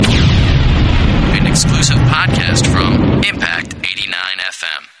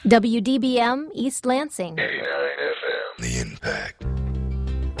WDBM East Lansing. 89 FM. The Impact.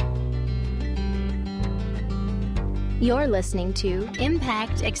 You're listening to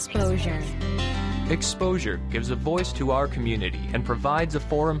Impact Exposure. Exposure gives a voice to our community and provides a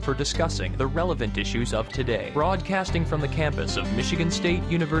forum for discussing the relevant issues of today. Broadcasting from the campus of Michigan State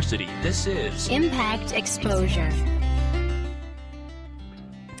University, this is Impact Exposure.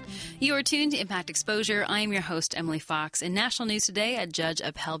 You are tuned to Impact Exposure. I am your host, Emily Fox. In national news today, a judge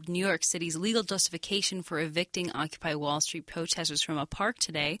upheld New York City's legal justification for evicting Occupy Wall Street protesters from a park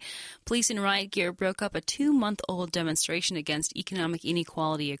today. Police in riot gear broke up a 2-month-old demonstration against economic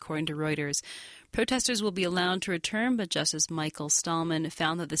inequality, according to Reuters. Protesters will be allowed to return, but Justice Michael Stallman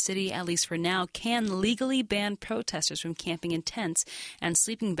found that the city, at least for now, can legally ban protesters from camping in tents and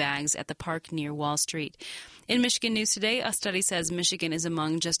sleeping bags at the park near Wall Street. In Michigan news today, a study says Michigan is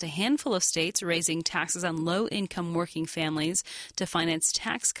among just a handful of states raising taxes on low-income working families to finance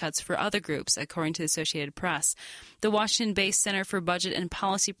tax cuts for other groups, according to the Associated Press. The Washington-based Center for Budget and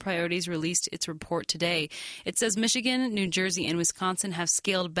Policy Priorities released its report today. It says Michigan, New Jersey, and Wisconsin have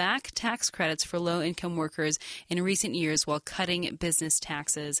scaled back tax credits for low-income workers in recent years while cutting business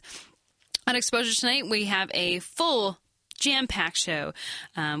taxes. On Exposure tonight, we have a full jam-packed show.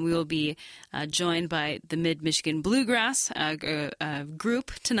 We will be joined by the Mid-Michigan Bluegrass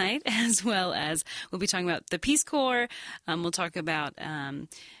group tonight, as well as we'll be talking about the Peace Corps. We'll talk about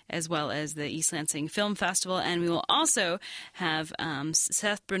as well as the East Lansing Film Festival, and we will also have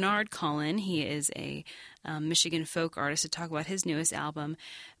Seth Bernard call in. He is a Michigan folk artist to talk about his newest album.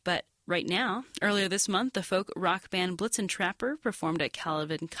 But right now, earlier this month, the folk rock band Blitzen Trapper performed at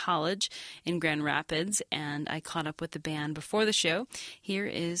Calvin College in Grand Rapids, and I caught up with the band before the show. Here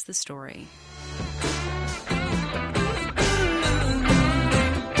is the story.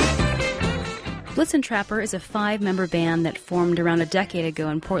 Blitzen Trapper is a 5-member band that formed around a decade ago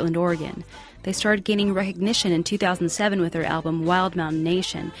in Portland, Oregon. They started gaining recognition in 2007 with their album Wild Mountain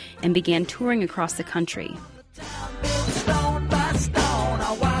Nation and began touring across the country.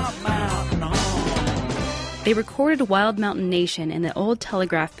 They recorded Wild Mountain Nation in the old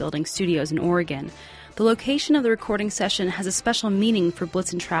Telegraph Building studios in Oregon. The location of the recording session has a special meaning for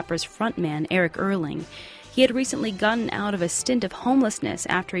Blitzen Trapper's frontman, Eric Erling. He had recently gotten out of a stint of homelessness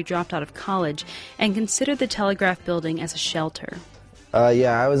after he dropped out of college and considered the Telegraph Building as a shelter.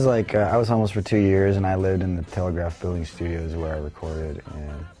 I was homeless for 2 years, and I lived in the Telegraph Building studios where I recorded.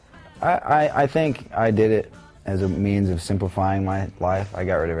 And I think I did it as a means of simplifying my life. I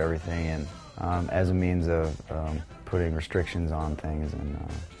got rid of everything, and as a means of putting restrictions on things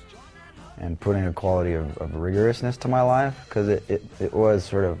and putting a quality of rigorousness to my life, because it was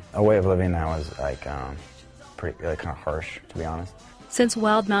sort of a way of living that was pretty kind of harsh, to be honest. Since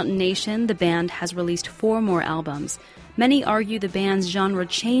Wild Mountain Nation, the band has released 4 more albums. Many argue the band's genre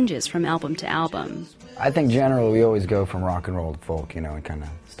changes from album to album. I think generally we always go from rock and roll to folk, and kind of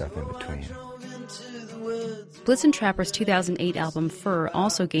stuff in between. Blitzen Trapper's 2008 album Fur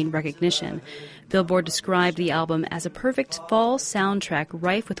also gained recognition. Billboard described the album as a perfect fall soundtrack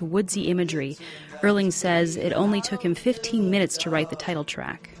rife with woodsy imagery. Erling says it only took him 15 minutes to write the title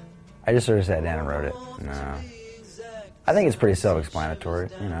track. I just sort of sat down and wrote it. I think it's pretty self-explanatory.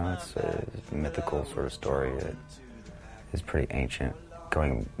 It's a mythical sort of story that is pretty ancient,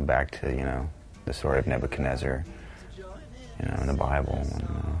 going back to, the story of Nebuchadnezzar, in the Bible,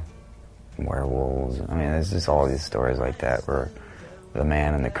 and werewolves. There's just all these stories like that where the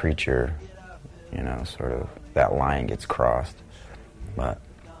man and the creature, sort of that line gets crossed. But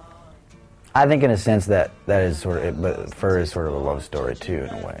I think in a sense that is sort of, but Fur is sort of a love story too, in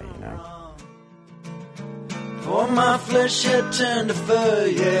a way, For my flesh had turned to fur,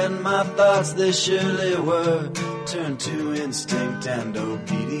 yeah, and my thoughts they surely were turned to instinct and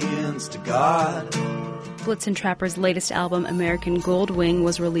obedience to God. Blitzen Trapper's latest album, American Goldwing,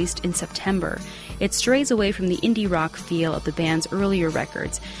 was released in September. It strays away from the indie rock feel of the band's earlier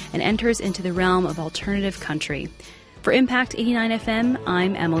records and enters into the realm of alternative country. For Impact 89 FM,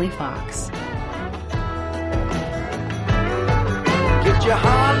 I'm Emily Fox. Get your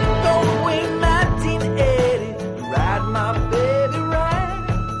heart going, 1980, ride my baby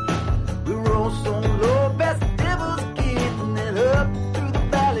right. We roll so low, best devils getting it up through the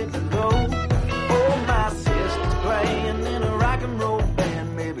valley below. Oh, my sister's playing in a rock and roll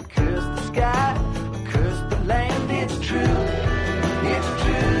band. Maybe curse the sky, curse the land. It's true,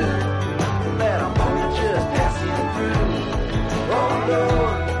 that I'm only just passing through. Oh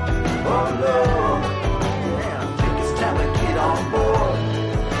Lord, yeah, I think it's time to get on board.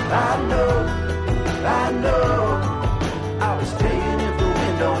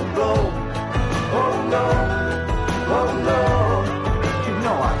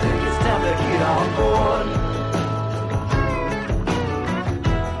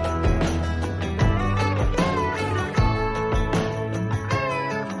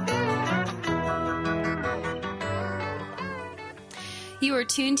 You are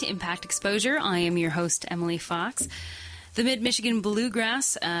tuned to Impact Exposure. I am your host, Emily Fox. The Mid-Michigan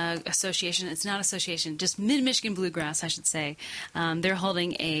Bluegrass Association, it's not association, just Mid-Michigan Bluegrass, I should say. They're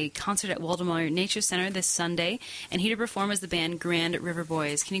holding a concert at Waldemar Nature Center this Sunday, and here to perform is the band Grand River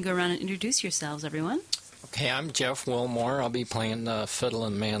Boys. Can you go around and introduce yourselves, everyone? Okay, I'm Jeff Wilmore. I'll be playing the fiddle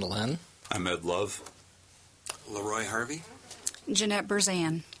and mandolin. I'm Ed Love. Leroy Harvey. Jeanette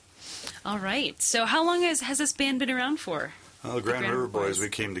Berzan. All right. So how long has this band been around for? The Grand River Boys, we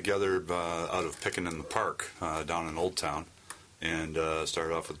came together out of Pickin' in the Park down in Old Town, and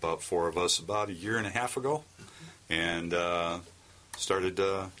started off with about 4 of us about a year and a half ago, and started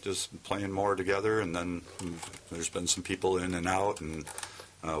just playing more together, and then there's been some people in and out, and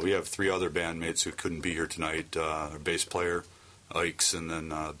we have 3 other bandmates who couldn't be here tonight, our bass player, Ikes, and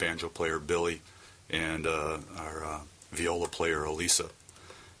then banjo player, Billy, and our viola player, Elisa,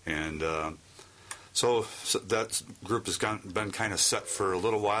 and so that group has been kind of set for a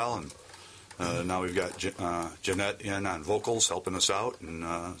little while, and now we've got Jeanette in on vocals helping us out, and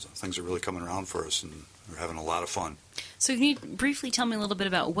things are really coming around for us, and we're having a lot of fun. So can you briefly tell me a little bit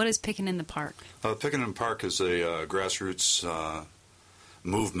about what is Pickin' in the Park? Pickin' in the Park is a grassroots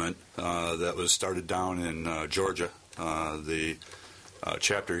movement that was started down in Georgia. The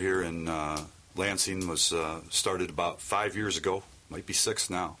chapter here in Lansing was started about 5 years ago, might be 6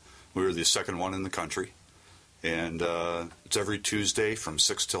 now. We were the second one in the country, and it's every Tuesday from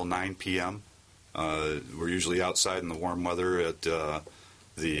 6 till 9 p.m. We're usually outside in the warm weather at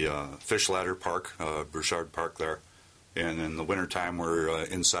the Fish Ladder Park, Bouchard Park there, and in the wintertime we're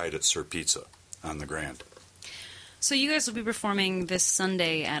inside at Sir Pizza on the Grand. So you guys will be performing this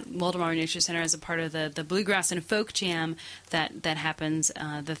Sunday at Waldemar Nature Center as a part of the Bluegrass and Folk Jam that happens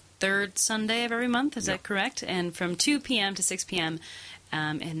the third Sunday of every month, is that correct? And from 2 p.m. to 6 p.m.,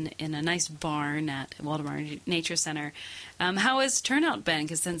 in a nice barn at Waldemar Nature Center. How has turnout been?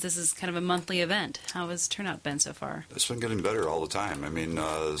 Because since this is kind of a monthly event, how has turnout been so far? It's been getting better all the time. I mean,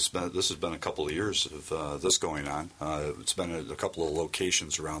 this has been a couple of years of this going on. It's been at a couple of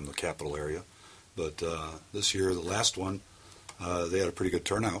locations around the capital area. But this year, the last one, they had a pretty good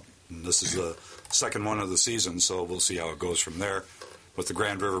turnout. And this is the second one of the season, so we'll see how it goes from there. With the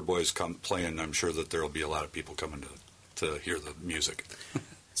Grand River Boys playing, I'm sure that there will be a lot of people coming to hear the music.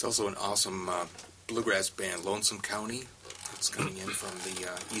 It's also an awesome bluegrass band, Lonesome County. It's coming in from the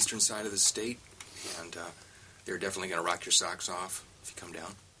eastern side of the state, and they're definitely going to rock your socks off if you come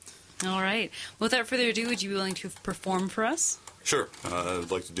down. All right. Without further ado, would you be willing to perform for us? Sure. I'd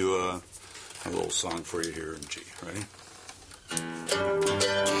like to do a little song for you here in G. Ready?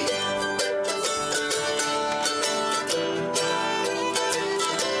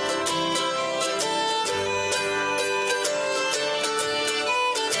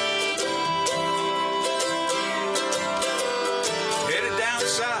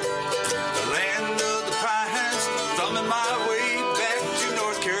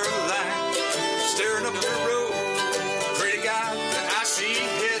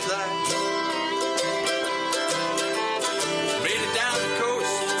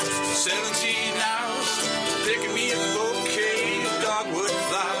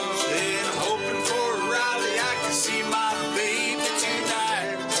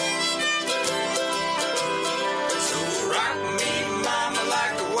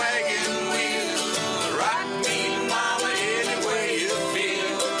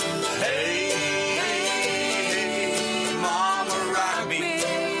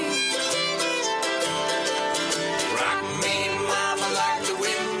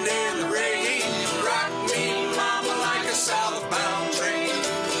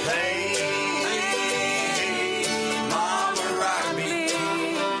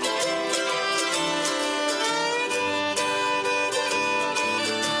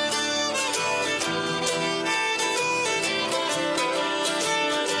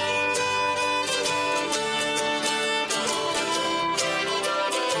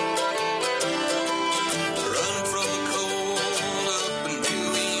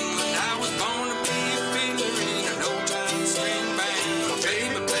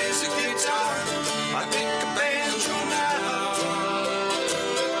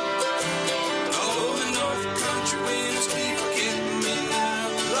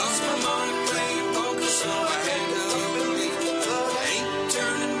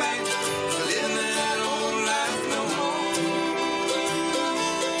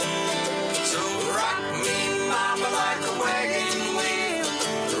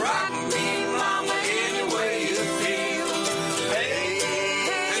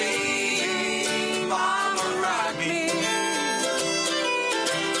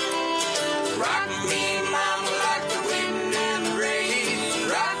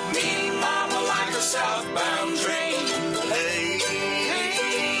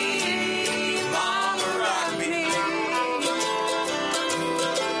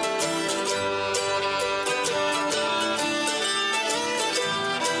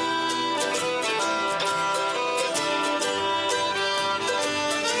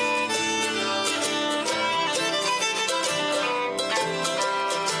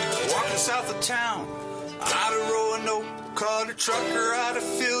 south of town, out of Roanoke, caught a trucker out of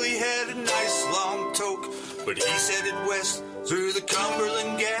Philly, had a nice long toke, but he's headed west through the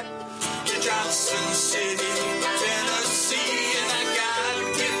Cumberland Gap to Johnson City, Tennessee, and I gotta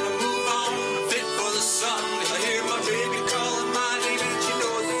get my move on, fit for the sun. If I hear my baby calling my name, and she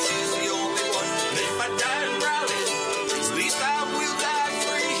knows that she's the only one. And if I die in Raleigh, at least I will die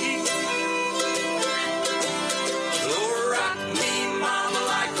free. Oh, rock me, mama,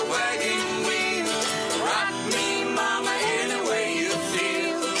 like a wagon wheel. Rock me, mama, any way you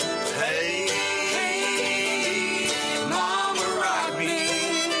feel. Hey, mama, rock me.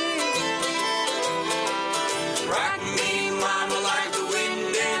 Rock me, mama, like the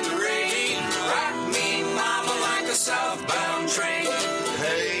wind and the rain. Rock me, mama, like a southbound train.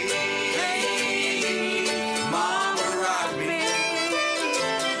 Hey, mama, rock me.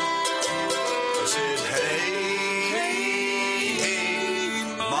 I said, hey,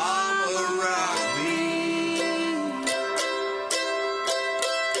 mama, rock me.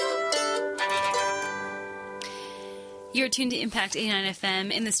 You're tuned to Impact 89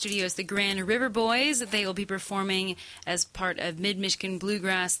 FM. In the studio is the Grand River Boys. They will be performing as part of Mid-Michigan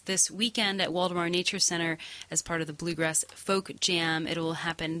Bluegrass this weekend at Waldemar Nature Center as part of the Bluegrass Folk Jam. It will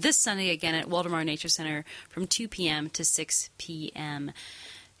happen this Sunday again at Waldemar Nature Center from 2 p.m. to 6 p.m.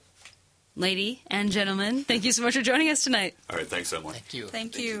 Lady and gentlemen, thank you so much for joining us tonight. All right, thanks, Emily. Thank you.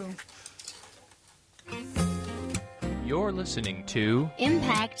 Thank you. You're listening to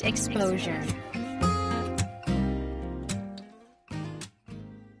Impact Exposure.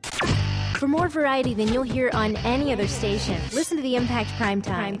 For more variety than you'll hear on any other station, listen to the Impact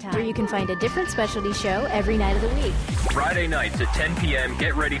Primetime, where you can find a different specialty show every night of the week. Friday nights at 10 p.m.,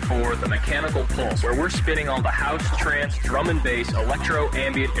 get ready for The Mechanical Pulse, where we're spinning all the house, trance, drum and bass, electro,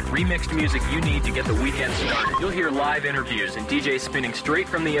 ambient, and remixed music you need to get the weekend started. You'll hear live interviews and DJs spinning straight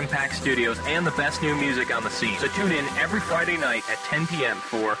from the Impact Studios and the best new music on the scene. So tune in every Friday night at 10 p.m.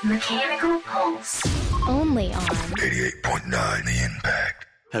 for Mechanical Pulse. Only on 88.9 The Impact.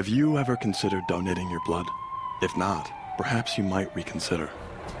 Have you ever considered donating your blood? If not, perhaps you might reconsider.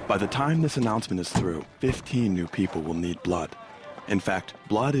 By the time this announcement is through, 15 new people will need blood. In fact,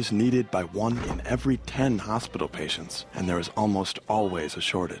 blood is needed by 1 in every 10 hospital patients, and there is almost always a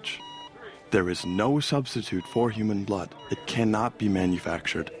shortage. There is no substitute for human blood. It cannot be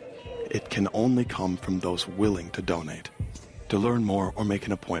manufactured. It can only come from those willing to donate. To learn more or make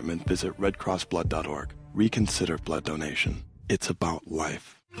an appointment, visit redcrossblood.org. Reconsider blood donation. It's about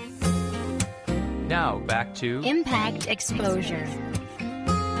life. Now back to Impact Exposure.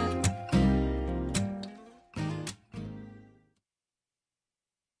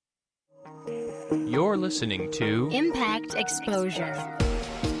 You're listening to Impact Exposure.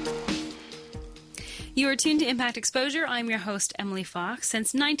 You are tuned to Impact Exposure. I'm your host, Emily Fox.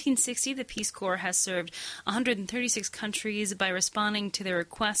 Since 1960, the Peace Corps has served 136 countries by responding to their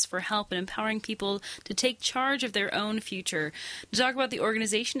requests for help and empowering people to take charge of their own future. To talk about the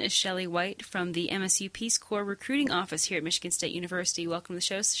organization is Shelley White from the MSU Peace Corps Recruiting Office here at Michigan State University. Welcome to the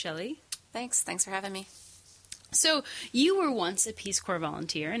show, Shelley. Thanks for having me. So, you were once a Peace Corps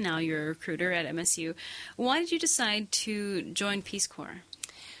volunteer, and now you're a recruiter at MSU. Why did you decide to join Peace Corps?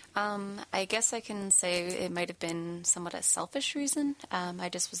 I guess I can say it might have been somewhat a selfish reason. I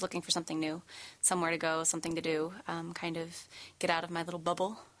just was looking for something new, somewhere to go, something to do, kind of get out of my little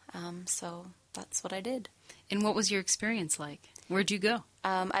bubble. So that's what I did. And what was your experience like? Where'd you go?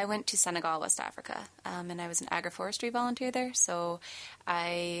 I went to Senegal, West Africa, and I was an agroforestry volunteer there. So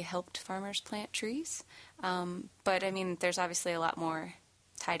I helped farmers plant trees. But, I mean, there's obviously a lot more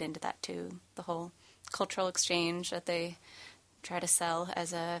tied into that, too. The whole cultural exchange that they try to sell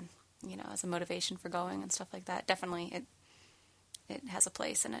as a motivation for going and stuff like that. Definitely, it has a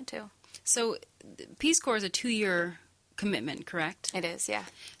place in it too. So, Peace Corps is a 2-year commitment, correct? It is, yeah.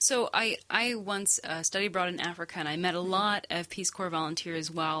 So, I once studied abroad in Africa, and I met a lot of Peace Corps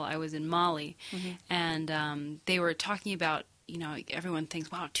volunteers while I was in Mali, and they were talking about, everyone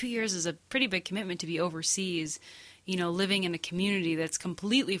thinks, wow, 2 years is a pretty big commitment to be overseas. Living in a community that's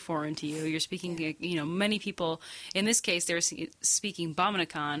completely foreign to you. You're speaking, many people, in this case, they're speaking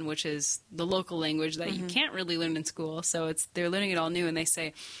Bamanakan, which is the local language that you can't really learn in school. So they're learning it all new. And they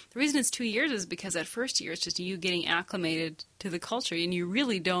say, the reason it's 2 years is because that first year, it's just you getting acclimated to the culture. And you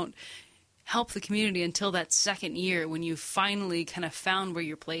really don't help the community until that second year when you finally kind of found where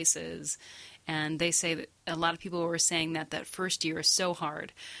your place is. And they say that a lot of people were saying that first year is so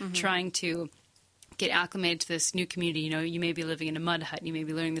hard, trying to get acclimated to this new community. You may be living in a mud hut, and you may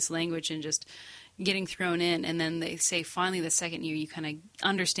be learning this language and just, getting thrown in, and then they say finally the second year you kind of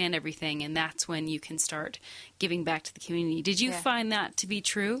understand everything, and that's when you can start giving back to the community. Did you find that to be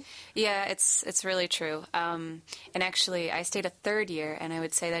true? Yeah, it's really true. And actually, I stayed a third year, and I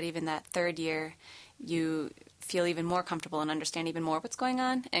would say that even that third year, you feel even more comfortable and understand even more what's going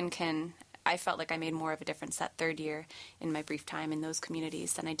on, and I felt like I made more of a difference that third year in my brief time in those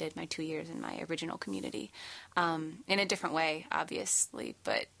communities than I did my 2 years in my original community. In a different way, obviously,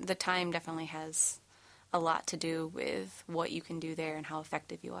 but the time definitely has a lot to do with what you can do there and how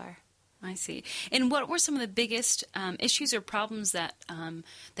effective you are. I see. And what were some of the biggest issues or problems that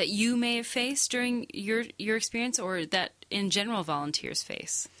that you may have faced during your experience, or that in general volunteers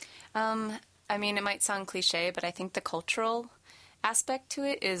face? I mean, it might sound cliche, but I think the cultural aspect to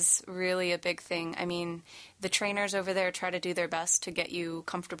it is really a big thing. I mean, the trainers over there try to do their best to get you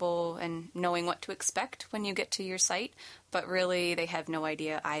comfortable and knowing what to expect when you get to your site, but really they have no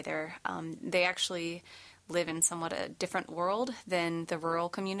idea either. They actually live in somewhat a different world than the rural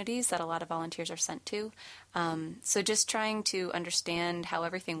communities that a lot of volunteers are sent to. So just trying to understand how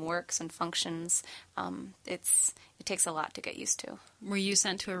everything works and functions, it takes a lot to get used to. Were you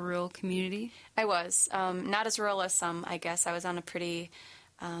sent to a rural community? I was. Not as rural as some, I guess. I was on a pretty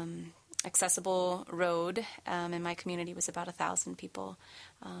accessible road, and my community was about 1,000 people.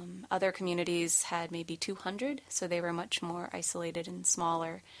 Other communities had maybe 200, so they were much more isolated and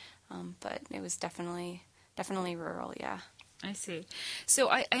smaller. But it was definitely rural, yeah. I see. So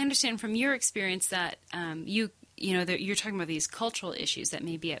I understand from your experience that that you're talking about these cultural issues that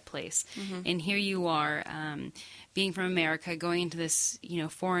may be at place, and here you are, being from America, going into this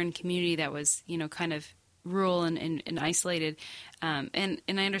foreign community that was kind of rural and isolated, and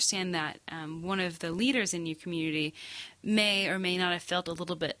I understand that one of the leaders in your community may or may not have felt a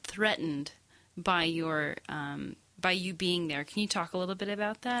little bit threatened by by you being there. Can you talk a little bit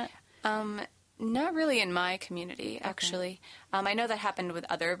about that? Not really in my community, actually. Okay. I know that happened with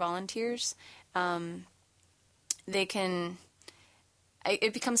other volunteers. It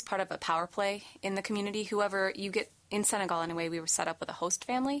becomes part of a power play in the community. Whoever you get, in Senegal anyway, we were set up with a host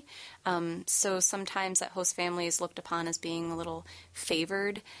family. So sometimes that host family is looked upon as being a little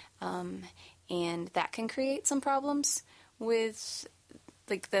favored, and that can create some problems with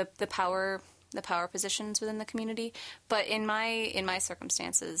like the power positions within the community. But in my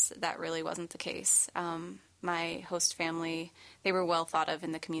circumstances, that really wasn't the case. My host family, they were well thought of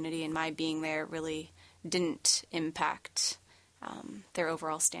in the community, and my being there really didn't impact their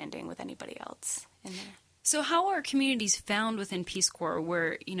overall standing with anybody else in there. So how are communities found within Peace Corps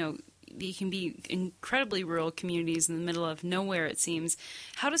where, they can be incredibly rural communities in the middle of nowhere, it seems?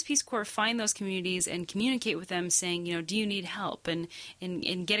 How does Peace Corps find those communities and communicate with them saying, do you need help, and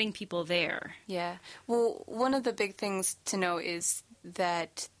in getting people there? Yeah. Well, one of the big things to know is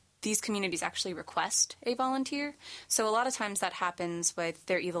that these communities actually request a volunteer. So a lot of times that happens with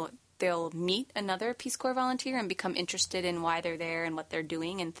they'll meet another Peace Corps volunteer and become interested in why they're there and what they're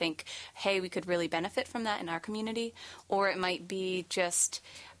doing and think, hey, we could really benefit from that in our community. Or it might be just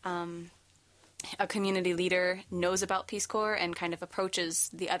a community leader knows about Peace Corps and kind of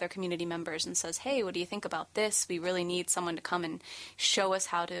approaches the other community members and says, hey, what do you think about this? We really need someone to come and show us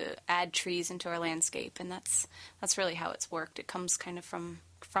how to add trees into our landscape. And that's really how it's worked. It comes kind of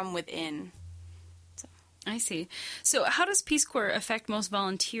from within. I see. So how does Peace Corps affect most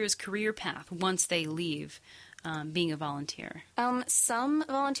volunteers' career path once they leave being a volunteer? Some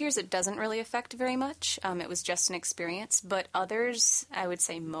volunteers it doesn't really affect very much. It was just an experience. But others, I would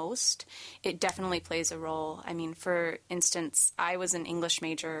say most, it definitely plays a role. I mean, for instance, I was an English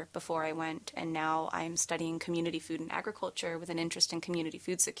major before I went, and now I'm studying community food and agriculture with an interest in community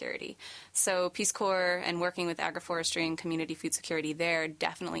food security. So Peace Corps and working with agroforestry and community food security there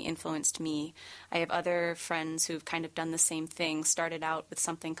definitely influenced me. I have other friends who've kind of done the same thing, started out with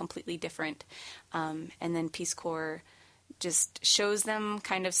something completely different, and then Peace Corps just shows them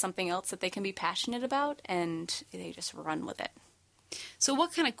kind of something else that they can be passionate about, and they just run with it. So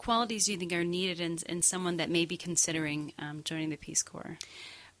what kind of qualities do you think are needed in someone that may be considering joining the Peace Corps?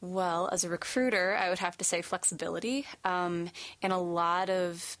 Well, as a recruiter, I would have to say flexibility and a lot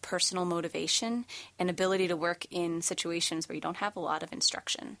of personal motivation and ability to work in situations where you don't have a lot of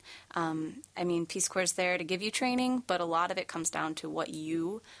instruction. I mean, Peace Corps is there to give you training, but a lot of it comes down to what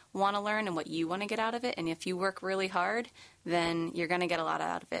you want to learn and what you want to get out of it. And if you work really hard, then you're going to get a lot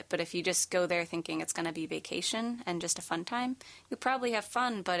out of it. But if you just go there thinking it's going to be vacation and just a fun time, you'll probably have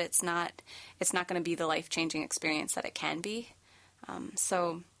fun, but it's not going to be the life-changing experience that it can be.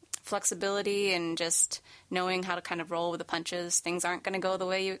 So flexibility and just knowing how to kind of roll with the punches. Things aren't going to go the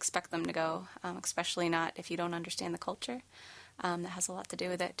way you expect them to go, especially not if you don't understand the culture. That has a lot to do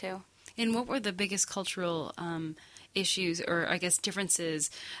with it, too. And what were the biggest cultural issues, or I guess differences,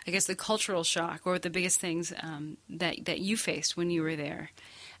 I guess the cultural shock, or the biggest things that you faced when you were there?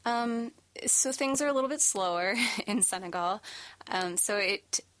 So things are a little bit slower in Senegal.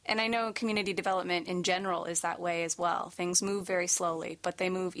 And I know community development in general is that way as well. Things move very slowly, but they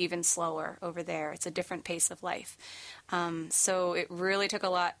move even slower over there. It's a different pace of life. So it really took a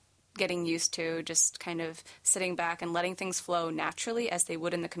lot getting used to just kind of sitting back and letting things flow naturally as they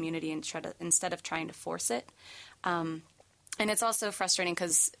would in the community instead of trying to force it. And it's also frustrating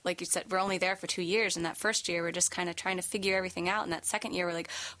because, like you said, we're only there for 2 years. And that first year, we're just kind of trying to figure everything out. And that second year, we're like,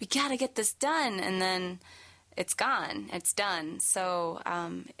 we got to get this done. And then it's gone. It's done. So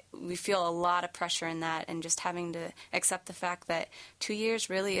we feel a lot of pressure in that, and just having to accept the fact that 2 years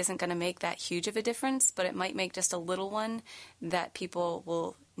really isn't going to make that huge of a difference, but it might make just a little one that people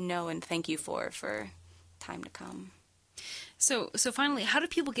will know and thank you for time to come. So finally, how do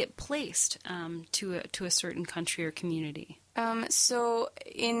people get placed to a certain country or community? From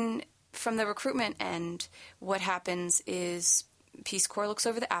the recruitment end, what happens is Peace Corps looks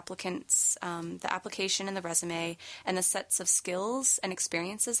over the applicants, the application and the resume, and the sets of skills and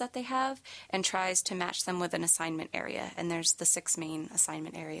experiences that they have, and tries to match them with an assignment area. And there's the 6 main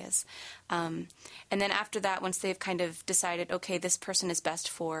assignment areas. And then after that, once they've kind of decided, okay, this person is best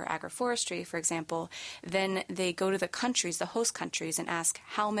for agroforestry, for example, then they go to the countries, the host countries, and ask,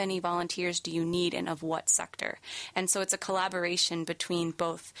 how many volunteers do you need and of what sector? And so it's a collaboration between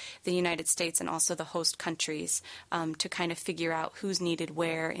both the United States and also the host countries to kind of figure out who's needed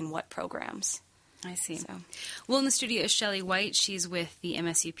where in what programs. I see. Well, in the studio is Shelley White. She's with the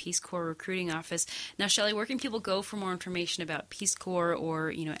MSU Peace Corps Recruiting Office. Now, Shelley, where can people go for more information about Peace Corps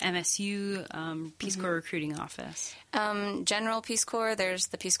or, MSU Peace Corps Recruiting Office? General Peace Corps, there's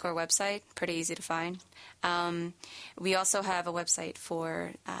the Peace Corps website, pretty easy to find. We also have a website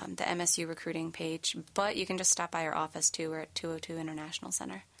for the MSU recruiting page, but you can just stop by our office, too. We're at 202 International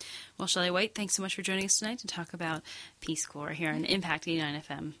Center. Well, Shelley White, thanks so much for joining us tonight to talk about Peace Corps here on Impact 89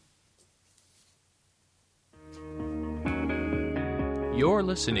 FM. You're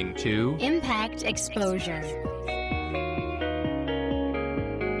listening to Impact Exposure.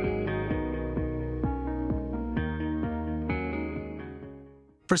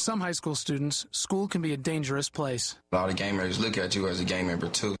 For some high school students, school can be a dangerous place. A lot of gang members look at you as a gang member,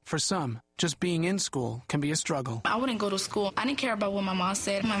 too. For some, just being in school can be a struggle. I wouldn't go to school. I didn't care about what my mom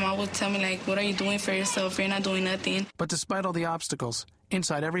said. My mom would tell me, what are you doing for yourself? You're not doing nothing. But despite all the obstacles,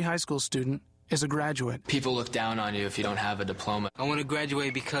 inside every high school student is a graduate. People look down on you if you don't have a diploma. I want to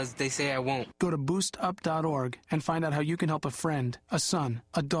graduate because they say I won't. Go to boostup.org and find out how you can help a friend, a son,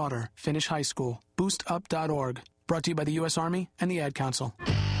 a daughter finish high school. Boostup.org. Brought to you by the U.S. Army and the Ad Council.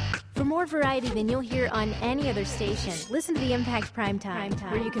 For more variety than you'll hear on any other station, listen to the Impact Primetime,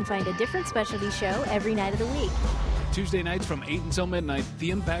 where you can find a different specialty show every night of the week. Tuesday nights from 8 until midnight,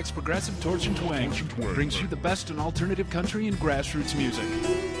 the Impact's Progressive Torch and Twang brings you the best in alternative country and grassroots music.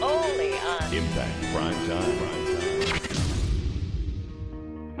 Only on Impact Primetime.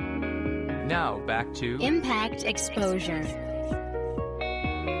 Now back to Impact Exposure.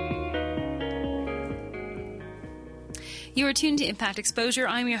 You are tuned to Impact Exposure.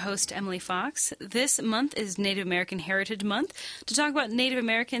 I'm your host, Emily Fox. This month is Native American Heritage Month. To talk about Native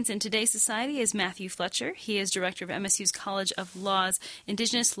Americans in today's society is Matthew Fletcher. He is director of MSU's College of Law's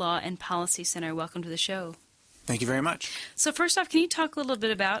Indigenous Law and Policy Center. Welcome to the show. Thank you very much. So first off, can you talk a little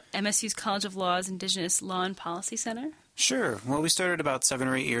bit about MSU's College of Law's Indigenous Law and Policy Center? Sure. Well, we started about 7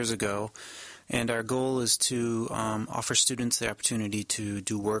 or 8 years ago, and our goal is to offer students the opportunity to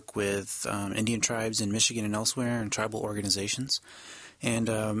do work with Indian tribes in Michigan and elsewhere and tribal organizations. And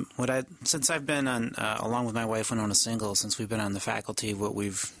since I've been on, along with my wife Winona Single, since we've been on the faculty, what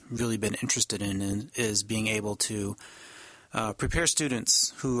we've really been interested in is being able to prepare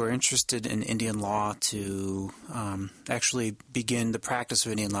students who are interested in Indian law to actually begin the practice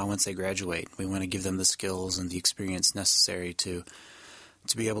of Indian law once they graduate. We want to give them the skills and the experience necessary to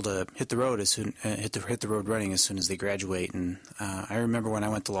be able to hit the road hit the road running as soon as they graduate. And I remember when I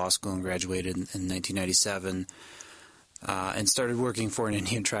went to law school and graduated in 1997, and started working for an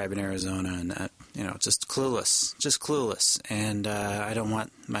Indian tribe in Arizona, and just clueless. And I don't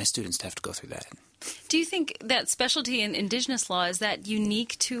want my students to have to go through that. Do you think that specialty in Indigenous law, is that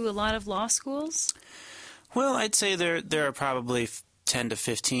unique to a lot of law schools? Well, I'd say there are probably 10 to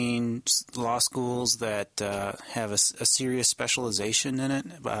 15 law schools that have a serious specialization in it.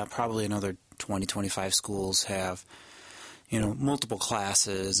 Probably another 20, 25 schools have, multiple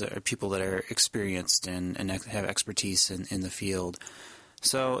classes or people that are experienced and have expertise in the field.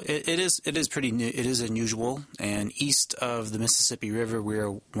 So it is pretty new. It is unusual, and east of the Mississippi River, we're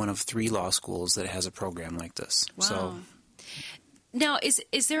one of 3 law schools that has a program like this. Wow. So, now,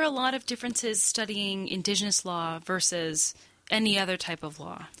 is there a lot of differences studying indigenous law versus any other type of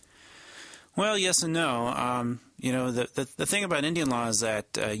law? well, yes and no. The thing about Indian law is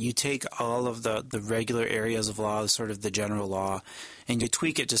that you take all of the regular areas of law, sort of the general law, and you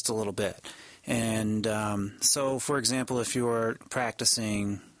tweak it just a little bit. And so, for example, if you're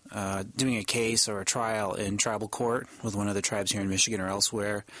practicing doing a case or a trial in tribal court with one of the tribes here in Michigan or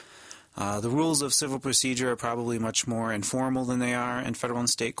elsewhere, the rules of civil procedure are probably much more informal than they are in federal and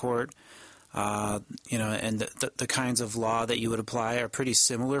state court. And the kinds of law that you would apply are pretty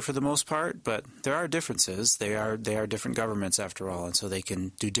similar for the most part, but there are differences. They are different governments after all, and so they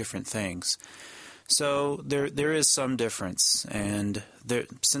can do different things. So there is some difference, and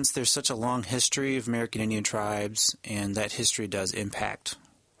since there's such a long history of American Indian tribes, and that history does impact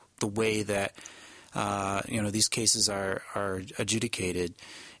the way that these cases are adjudicated,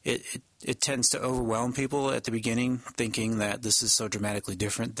 it tends to overwhelm people at the beginning, thinking that this is so dramatically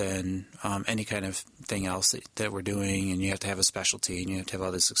different than any kind of thing else that we're doing, and you have to have a specialty, and you have to have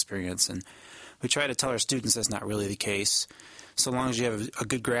all this experience. And we try to tell our students that's not really the case. So long as you have a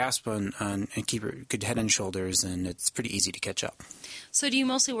good grasp on and keep a good head and shoulders, and it's pretty easy to catch up. So do you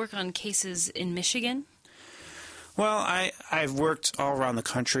mostly work on cases in Michigan? Well, I've worked all around the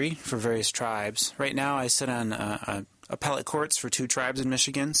country for various tribes. Right now I sit on appellate courts for 2 tribes in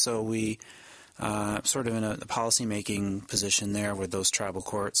Michigan, so we sort of in a policy-making position there with those tribal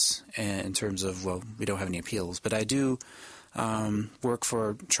courts in terms of, well, we don't have any appeals. But I do work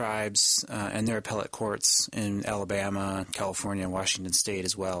for tribes and their appellate courts in Alabama, California, and Washington State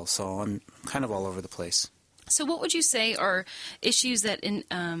as well. So I'm kind of all over the place. So what would you say are issues that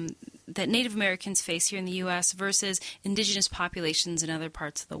that Native Americans face here in the U.S. versus indigenous populations in other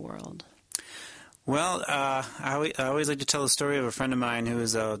parts of the world? Well, I always like to tell the story of a friend of mine who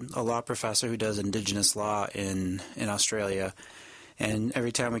is a law professor who does indigenous law in Australia. And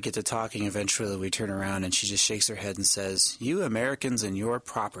every time we get to talking, eventually we turn around and she just shakes her head and says, "You Americans and your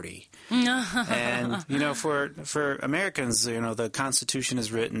property." And, for Americans, the Constitution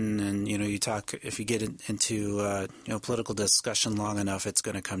is written, and, you talk, if you get into, political discussion long enough, it's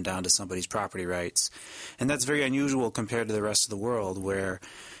going to come down to somebody's property rights. And that's very unusual compared to the rest of the world, where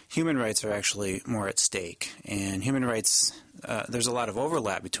human rights are actually more at stake. And human rights, there's a lot of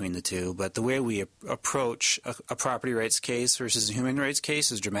overlap between the two, but the way we approach a property rights case versus a human rights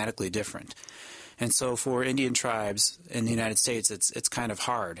case is dramatically different. And so for Indian tribes in the United States, it's kind of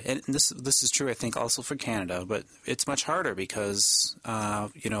hard. And this is true, I think, also for Canada, but it's much harder because,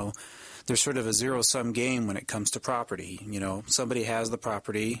 there's sort of a zero-sum game when it comes to property. Somebody has the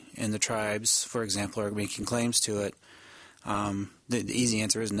property, and the tribes, for example, are making claims to it. The easy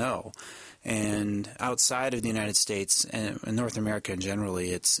answer is no. And outside of the United States and North America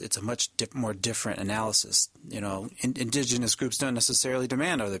generally, it's a much more different analysis. Indigenous groups don't necessarily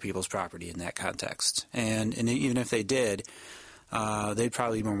demand other people's property in that context, and even if they did, they'd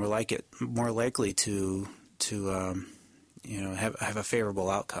probably be more likely to have a favorable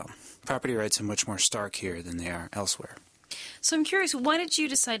outcome. Property rights are much more stark here than they are elsewhere. So I'm curious, why did you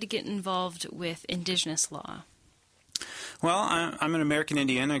decide to get involved with indigenous law? Well, I'm an American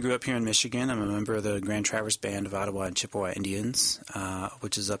Indian. I grew up here in Michigan. I'm a member of the Grand Traverse Band of Ottawa and Chippewa Indians,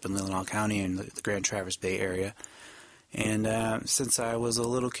 which is up in Leelanau County in the Grand Traverse Bay area. And since I was a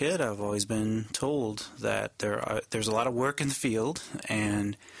little kid, I've always been told that there's a lot of work in the field,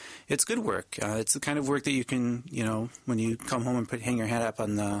 and it's good work. It's the kind of work that you can, when you come home and hang your hat up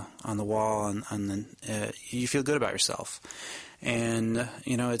on the wall, you feel good about yourself. And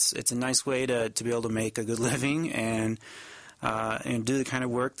it's a nice way to be able to make a good living and do the kind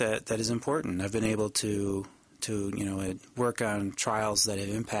of work that is important. I've been able to work on trials that have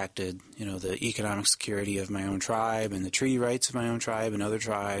impacted the economic security of my own tribe and the treaty rights of my own tribe and other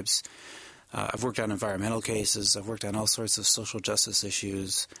tribes. I've worked on environmental cases. I've worked on all sorts of social justice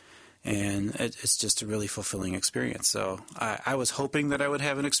issues. And it's just a really fulfilling experience. So I was hoping that I would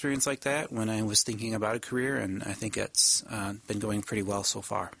have an experience like that when I was thinking about a career, and I think it's been going pretty well so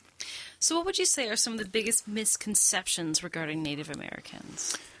far. So what would you say are some of the biggest misconceptions regarding Native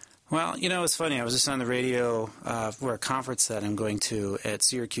Americans? Well, it's funny. I was just on the radio for a conference that I'm going to at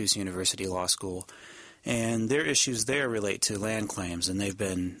Syracuse University Law School, and their issues there relate to land claims, and they've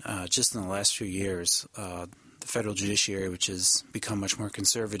been, just in the last few years, the federal judiciary, which has become much more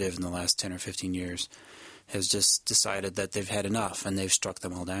conservative in the last 10 or 15 years, has just decided that they've had enough, and they've struck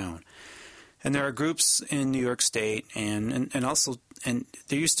them all down. And there are groups in New York State and also and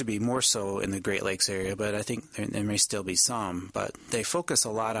there used to be more so in the Great Lakes area, but I think there may still be some, but they focus a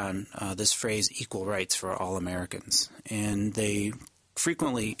lot on this phrase equal rights for all Americans. And they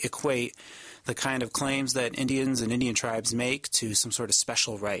frequently equate the kind of claims that Indians and Indian tribes make to some sort of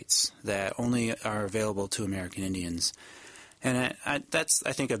special rights that only are available to American Indians. And that's,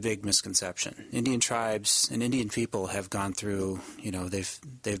 I think, a big misconception. Indian tribes and Indian people have gone through,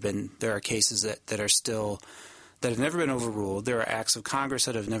 there are cases that are still, that have never been overruled. There are acts of Congress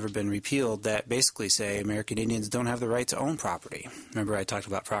that have never been repealed that basically say American Indians don't have the right to own property. Remember I talked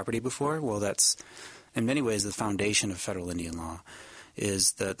about property before? Well, that's in many ways the foundation of federal Indian law,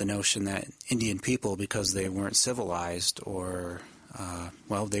 is the notion that Indian people, because they weren't civilized or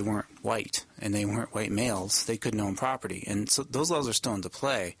they weren't white, and they weren't white males, they couldn't own property. And so those laws are still into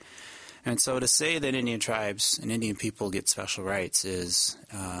play. And so to say that Indian tribes and Indian people get special rights is,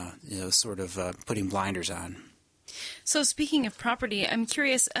 sort of putting blinders on. So speaking of property, I'm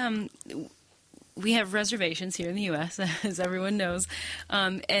curious, we have reservations here in the U.S., as everyone knows,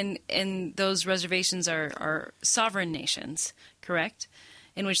 and those reservations are sovereign nations, correct?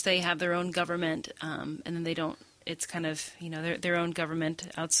 In which they have their own government, and then they don't. It's kind of, their own government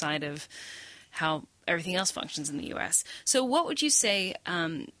outside of how everything else functions in the U.S. So what would you say,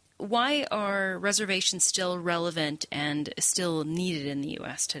 why are reservations still relevant and still needed in the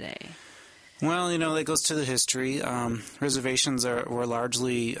U.S. today? Well, that goes to the history. Reservations were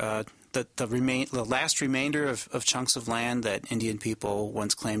largely the last remainder of chunks of land that Indian people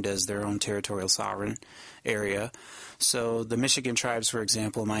once claimed as their own territorial sovereign area. So the Michigan tribes, for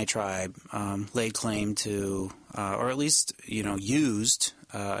example, my tribe, laid claim to, or at least, used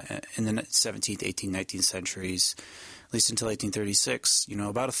in the 17th, 18th, 19th centuries, at least until 1836,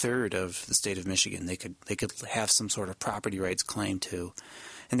 about a third of the state of Michigan they could have some sort of property rights claim to.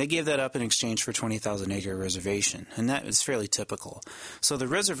 And they gave that up in exchange for 20,000-acre reservation, and that is fairly typical. So the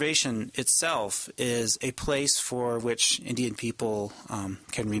reservation itself is a place for which Indian people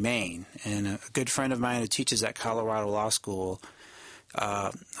can remain. And a good friend of mine who teaches at Colorado Law School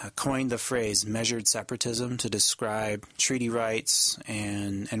coined the phrase measured separatism to describe treaty rights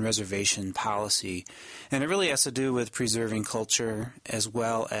and reservation policy. And it really has to do with preserving culture as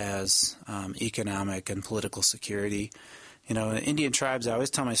well as economic and political security. Indian tribes, I always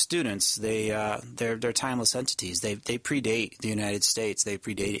tell my students, they're timeless entities. They predate the United States. They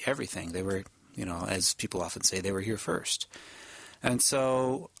predate everything. They were, as people often say, they were here first. And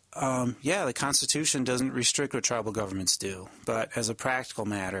so, the Constitution doesn't restrict what tribal governments do. But as a practical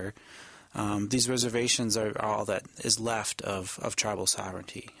matter, these reservations are all that is left of tribal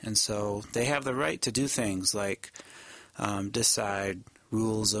sovereignty. And so they have the right to do things like decide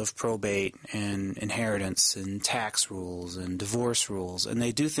rules of probate and inheritance and tax rules and divorce rules, and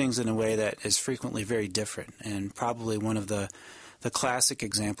they do things in a way that is frequently very different. And probably one of the classic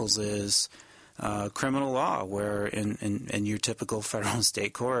examples is criminal law, where in your typical federal and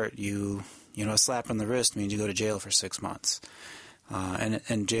state court, a slap on the wrist means you go to jail for 6 months.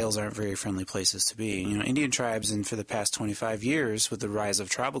 And jails aren't very friendly places to be. Indian tribes, and for the past 25 years, with the rise of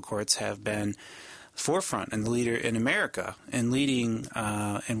tribal courts, have been forefront and the leader in America, and leading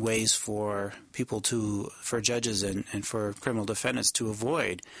in ways for judges and for criminal defendants to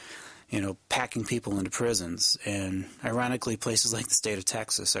avoid, packing people into prisons. And ironically, places like the state of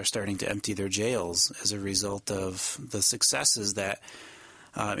Texas are starting to empty their jails as a result of the successes that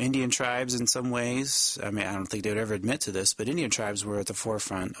Indian tribes, in some ways, I don't think they would ever admit to this, but Indian tribes were at the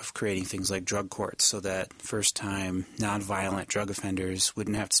forefront of creating things like drug courts so that first-time, nonviolent drug offenders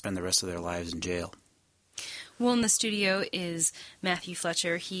wouldn't have to spend the rest of their lives in jail. Well, in the studio is Matthew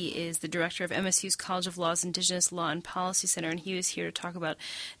Fletcher. He is the director of MSU's College of Law's Indigenous Law and Policy Center, and he is here to talk about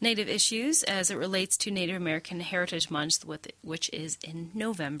Native issues as it relates to Native American Heritage Month, which is in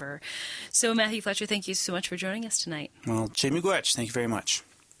November. So, Matthew Fletcher, thank you so much for joining us tonight. Well, Miigwech, thank you very much.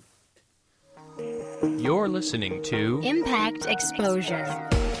 You're listening to Impact Exposure.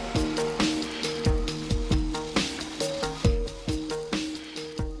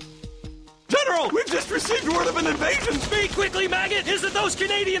 General, we've just received word of an invasion. Speak quickly, maggot. Is it those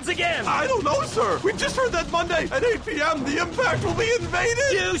Canadians again? I don't know, sir. We just heard that Monday at 8 p.m. the Impact will be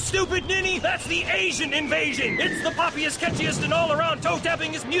invaded. You stupid ninny. That's the Asian invasion. It's the poppiest, catchiest, and all-around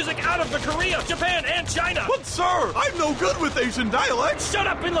toe-tappingest music out of the Korea, Japan, and China. But, sir, I'm no good with Asian dialects. Shut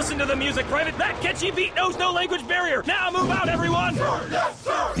up and listen to the music, Private. That catchy beat knows no language barrier. Now move out, everyone. Sir, yes,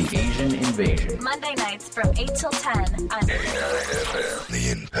 sir. The Asian Invasion. Monday nights from 8 till 10 on 89 FM. The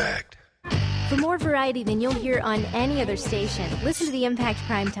Impact. For more variety than you'll hear on any other station, listen to the Impact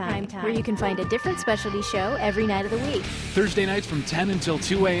Primetime, where you can find a different specialty show every night of the week. Thursday nights from 10 until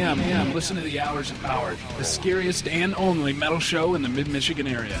 2 a.m. Listen to the Hours of Power, the scariest and only metal show in the Mid-Michigan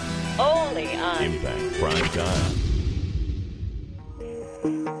area. Only on Impact Primetime.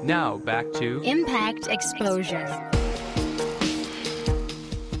 Now back to Impact Exposure.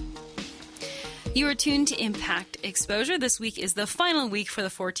 You are tuned to Impact Exposure. This week is the final week for the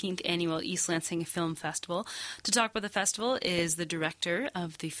 14th Annual East Lansing Film Festival. To talk about the festival is the director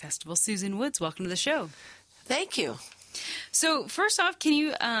of the festival, Susan Woods. Welcome to the show. Thank you. So first off, can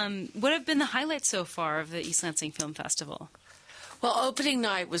you, what have been the highlights so far of the East Lansing Film Festival? Well, opening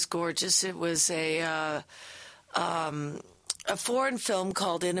night was gorgeous. It was a foreign film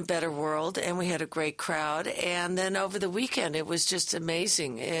called In a Better World, and we had a great crowd. And then over the weekend, it was just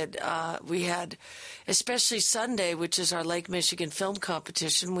amazing. We had, especially Sunday, which is our Lake Michigan Film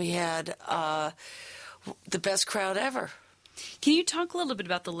Competition, we had the best crowd ever. Can you talk a little bit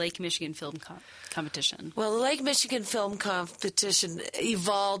about the Lake Michigan Film Competition? Well, the Lake Michigan Film Competition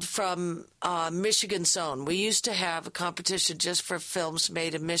evolved from Michigan Zone. We used to have a competition just for films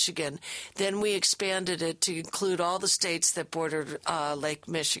made in Michigan. Then we expanded it to include all the states that bordered Lake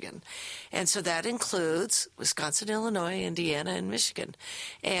Michigan. And so that includes Wisconsin, Illinois, Indiana, and Michigan.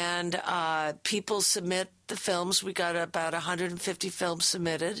 And people submit the films. We got about 150 films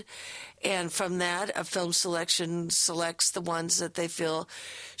submitted. And from that, a film selection selects the ones that they feel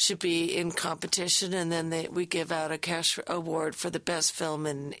should be in competition, and then we give out a cash award for the best film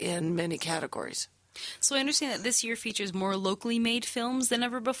in many categories. So I understand that this year features more locally made films than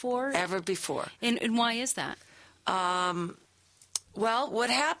ever before? Ever before. And why is that? Well,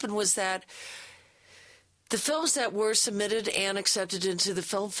 what happened was that the films that were submitted and accepted into the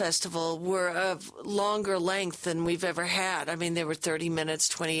film festival were of longer length than we've ever had. I mean, they were 30 minutes,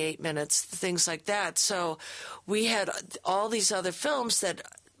 28 minutes, things like that. So we had all these other films that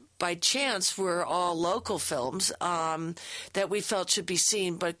by chance were all local films that we felt should be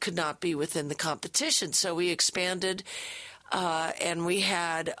seen but could not be within the competition. So we expanded and we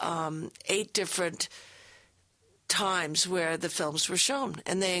had 8 different times where the films were shown,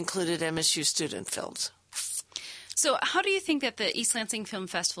 and they included MSU student films. So how do you think that the East Lansing Film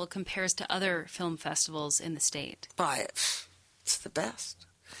Festival compares to other film festivals in the state? It's the best.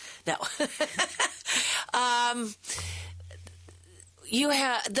 No. You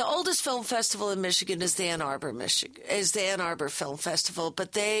have the oldest film festival in Michigan is the Ann Arbor Film Festival,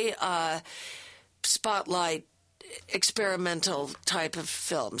 but they spotlight experimental type of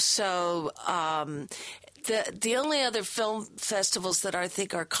films. So the only other film festivals that I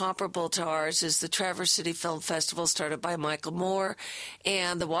think are comparable to ours is the Traverse City Film Festival, started by Michael Moore,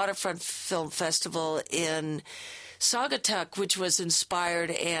 and the Waterfront Film Festival in Saugatuck, which was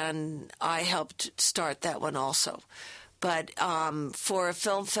inspired, and I helped start that one also. But for a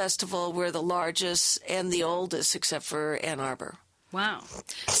film festival, we're the largest and the oldest, except for Ann Arbor. Wow.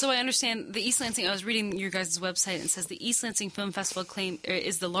 So I understand the East Lansing, I was reading your guys' website, and it says the East Lansing Film Festival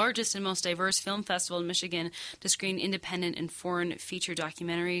is the largest and most diverse film festival in Michigan to screen independent and foreign feature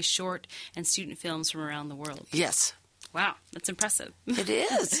documentaries, short, and student films from around the world. Yes. Wow, that's impressive. It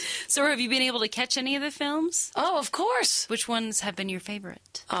is. So have you been able to catch any of the films? Oh, of course. Which ones have been your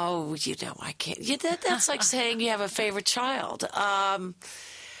favorite? Oh, I can't. That's like saying you have a favorite child.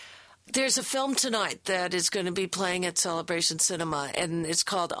 There's a film tonight that is going to be playing at Celebration Cinema, and it's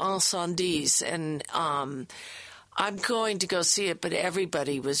called Incendies, and I'm going to go see it, but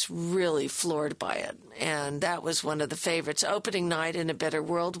everybody was really floored by it, and that was one of the favorites. Opening night in A Better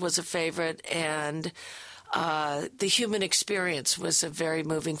World was a favorite, and The Human Experience was a very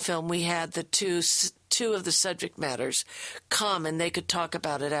moving film. We had the two of the subject matters come, and they could talk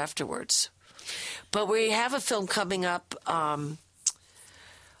about it afterwards. But we have a film coming up,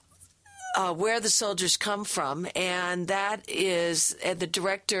 Where the Soldiers Come From, and that is, and the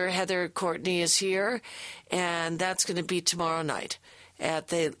director, Heather Courtney, is here, and that's going to be tomorrow night at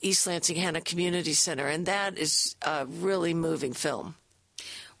the East Lansing Hannah Community Center, and that is a really moving film.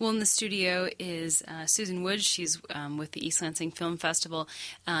 Well, in the studio is Susan Woods. She's with the East Lansing Film Festival,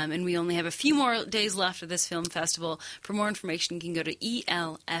 and we only have a few more days left of this film festival. For more information, you can go to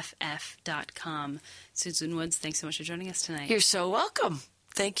elff.com. Susan Woods, thanks so much for joining us tonight. You're so welcome.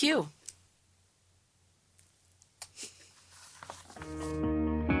 Thank you.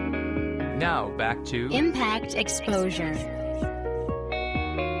 Now back to Impact Exposure.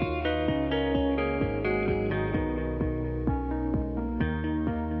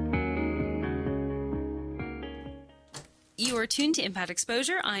 You are tuned to Impact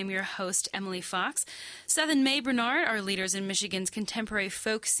Exposure. I'm your host, Emily Fox. Seth and Mae Bernard are leaders in Michigan's contemporary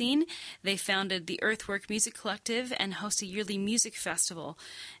folk scene. They founded the Earthwork Music Collective and host a yearly music festival.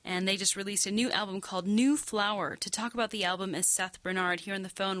 And they just released a new album called New Flower. To talk about the album is Seth Bernard here on the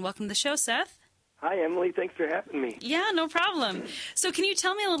phone. Welcome to the show, Seth. Hi, Emily. Thanks for having me. Yeah, no problem. So can you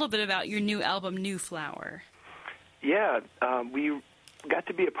tell me a little bit about your new album, New Flower? Yeah, we got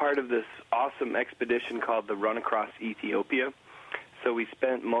to be a part of this awesome expedition called the Run Across Ethiopia. So we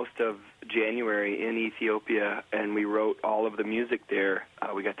spent most of January in Ethiopia, and we wrote all of the music there.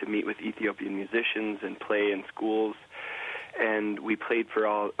 We got to meet with Ethiopian musicians and play in schools, and we played for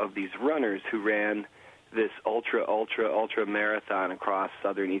all of these runners who ran this ultra marathon across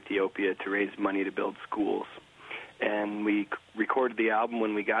southern Ethiopia to raise money to build schools. And we recorded the album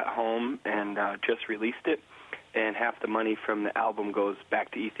when we got home and just released it. And half the money from the album goes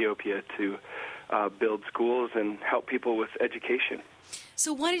back to Ethiopia to build schools and help people with education.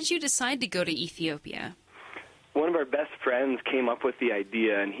 So why did you decide to go to Ethiopia? One of our best friends came up with the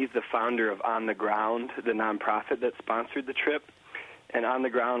idea, and he's the founder of On the Ground, the nonprofit that sponsored the trip. And On the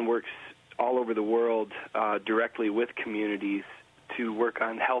Ground works all over the world directly with communities to work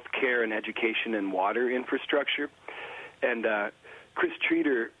on health care and education and water infrastructure. And Chris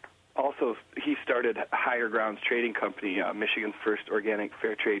Treater, also, he started Higher Grounds Trading Company, Michigan's first organic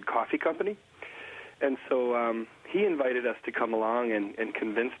fair trade coffee company. And so he invited us to come along and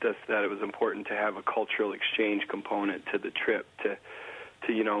convinced us that it was important to have a cultural exchange component to the trip, to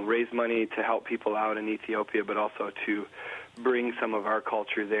raise money to help people out in Ethiopia, but also to bring some of our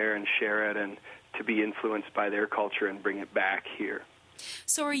culture there and share it, and to be influenced by their culture and bring it back here.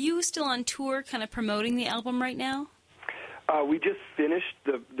 So are you still on tour kind of promoting the album right now? We just finished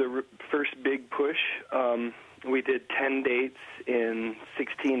the first big push. We did 10 dates in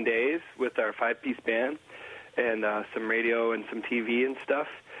 16 days with our 5-piece band and some radio and some TV and stuff.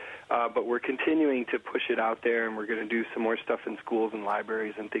 But we're continuing to push it out there, and we're going to do some more stuff in schools and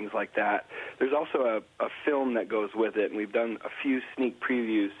libraries and things like that. There's also a film that goes with it, and we've done a few sneak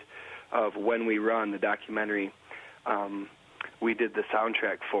previews of When We Run, the documentary. We did the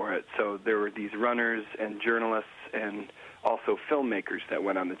soundtrack for it. So there were these runners and journalists and also filmmakers that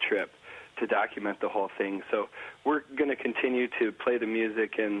went on the trip to document the whole thing. So we're going to continue to play the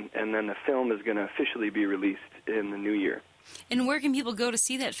music, and then the film is going to officially be released in the new year. And where can people go to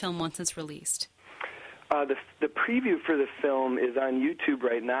see that film once it's released? The preview for the film is on YouTube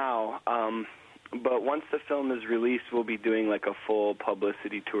right now, but once the film is released, we'll be doing like a full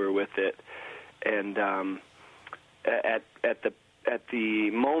publicity tour with it. And at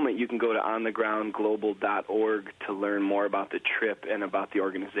the moment, you can go to onthegroundglobal.org to learn more about the trip and about the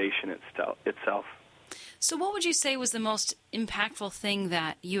organization itself. So what would you say was the most impactful thing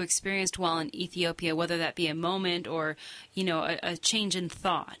that you experienced while in Ethiopia, whether that be a moment or, a change in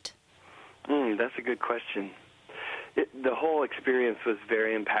thought? That's a good question. The whole experience was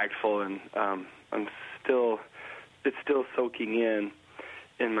very impactful, and it's still soaking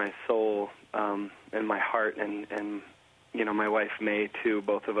in my soul and my heart, and my wife May too.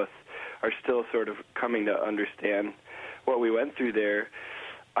 Both of us are still sort of coming to understand what we went through there.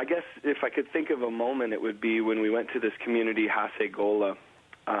 I guess if I could think of a moment, it would be when we went to this community, Hasegola,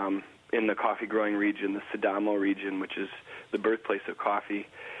 in the coffee-growing region, the Sidamo region, which is the birthplace of coffee.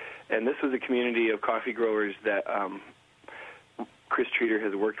 And this was a community of coffee growers that Chris Treater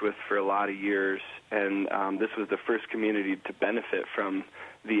has worked with for a lot of years, and this was the first community to benefit from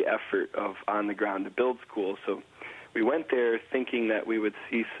the effort of On the Ground to build schools. So we went there thinking that we would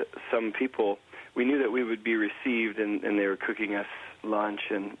see some people. We knew that we would be received, and they were cooking us lunch,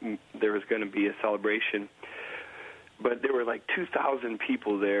 and there was going to be a celebration. But there were like 2,000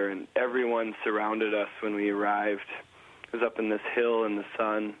 people there, and everyone surrounded us when we arrived. It was up in this hill in the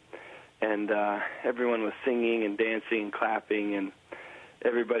sun, and everyone was singing and dancing and clapping, and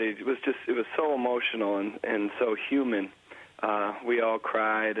everybody, it was so emotional and so human. We all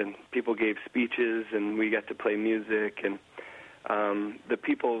cried, and people gave speeches, and we got to play music, and the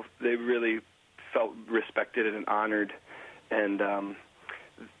people, they really felt respected and honored, and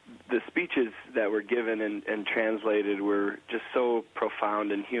the speeches that were given and translated were just so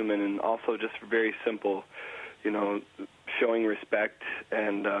profound and human, and also just very simple, showing respect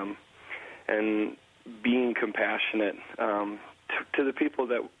and being compassionate to the people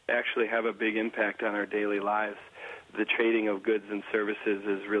that actually have a big impact on our daily lives. The trading of goods and services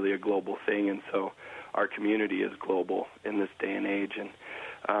is really a global thing, and so our community is global in this day and age.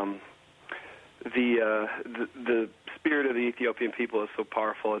 And the spirit of the Ethiopian people is so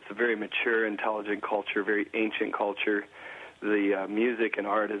powerful. It's a very mature, intelligent culture, very ancient culture. The music and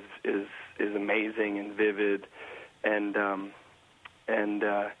art is amazing and vivid, and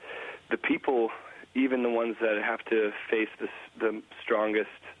the people, even the ones that have to face the strongest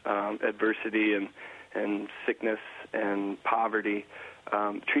adversity and sickness and poverty,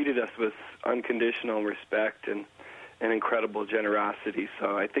 treated us with unconditional respect and incredible generosity.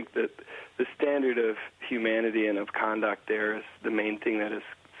 So I think that the standard of humanity and of conduct there is the main thing that has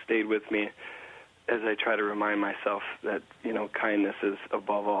stayed with me as I try to remind myself that, kindness is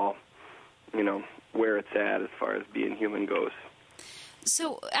above all, where it's at as far as being human goes.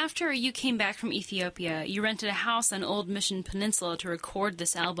 So after you came back from Ethiopia, you rented a house on Old Mission Peninsula to record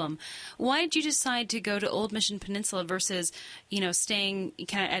this album. Why did you decide to go to Old Mission Peninsula versus, staying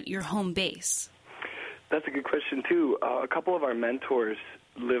kind of at your home base? That's a good question, too. A couple of our mentors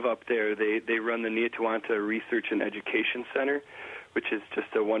live up there. They run the Nietawanta Research and Education Center, which is just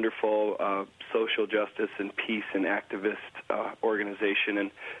a wonderful social justice and peace and activist organization.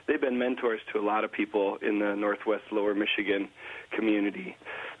 And they've been mentors to a lot of people in the Northwest Lower Michigan community.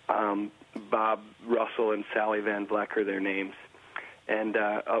 Bob Russell and Sally Van Vleck are their names. And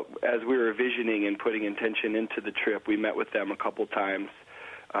as we were visioning and putting intention into the trip, we met with them a couple times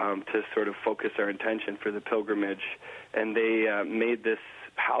to sort of focus our intention for the pilgrimage. And they made this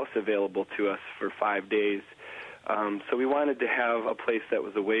house available to us for 5 days. So we wanted to have a place that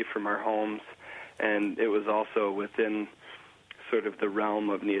was away from our homes, and it was also within sort of the realm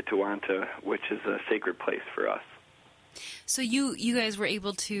of Nietawanta, which is a sacred place for us. So you guys were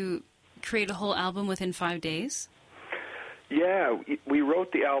able to create a whole album within 5 days? Yeah, we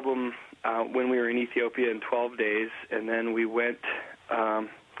wrote the album when we were in Ethiopia in 12 days, and then we went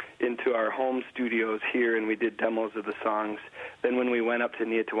into our home studios here, and we did demos of the songs. Then when we went up to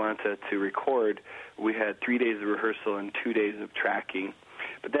Nietawanta to record, we had 3 days of rehearsal and 2 days of tracking.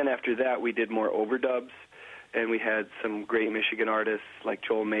 But then after that, we did more overdubs, and we had some great Michigan artists like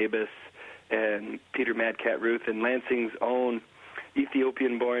Joel Mabus and Peter Madcat Ruth, and Lansing's own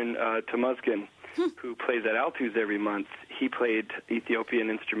Ethiopian-born Tamuzgan, who plays at Altus every month. He played Ethiopian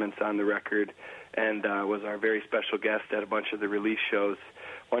instruments on the record and was our very special guest at a bunch of the release shows.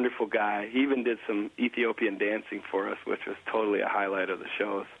 Wonderful guy. He even did some Ethiopian dancing for us, which was totally a highlight of the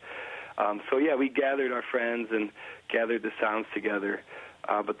shows. We gathered our friends and gathered the sounds together.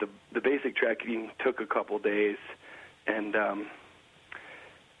 But the basic tracking took a couple days, and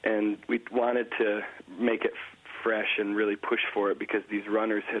we wanted to make it fresh and really push for it because these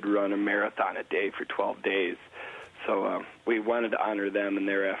runners had run a marathon a day for 12 days. So we wanted to honor them and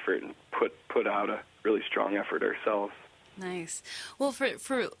their effort and put out a really strong effort ourselves. Nice. Well,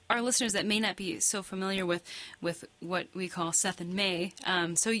 for our listeners that may not be so familiar with what we call Seth and May,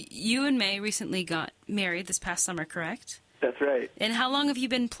 so you and May recently got married this past summer, correct? That's right. And how long have you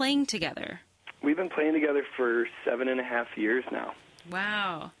been playing together? We've been playing together for 7.5 years now.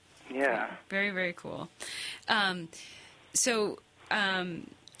 Wow. Yeah. Very, very cool. For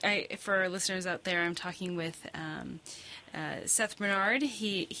our listeners out there, I'm talking with Seth Bernard.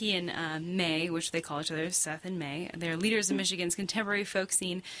 He and May, which they call each other Seth and May, they're leaders in Michigan's contemporary folk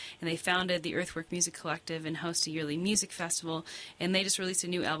scene, and they founded the Earthwork Music Collective and host a yearly music festival. And they just released a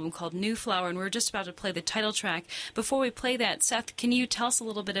new album called New Flower, and we're just about to play the title track. Before we play that, Seth, can you tell us a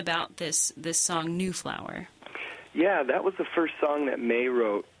little bit about this song, New Flower? Yeah, that was the first song that May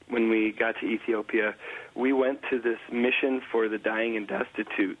wrote when we got to Ethiopia. We went to this mission for the dying and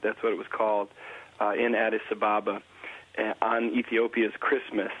destitute, that's what it was called, in Addis Ababa, on Ethiopia's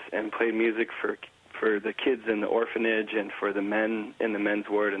Christmas, and played music for the kids in the orphanage and for the men in the men's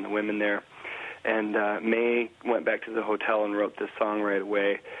ward and the women there. And May went back to the hotel and wrote this song right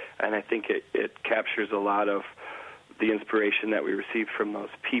away, and I think it captures a lot of the inspiration that we received from those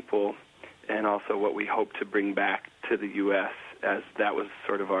people and also what we hope to bring back to the U.S., as that was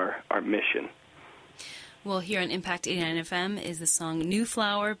sort of our mission. Well, here on Impact 89 FM is the song New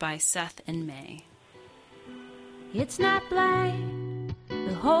Flower by Seth and May. It's not blind,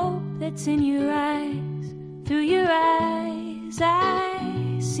 the hope that's in your eyes. Through your eyes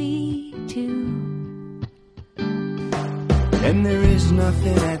I see too. And there is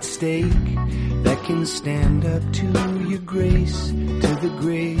nothing at stake that can stand up to your grace, to the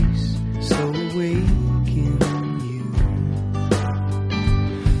grace so awaken you.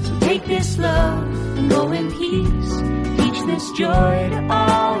 So take this love and go in peace. Teach this joy to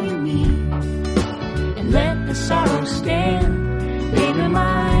all you meet. And let the sorrow stand, a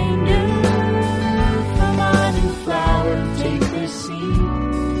reminder from our new flower. Take this seed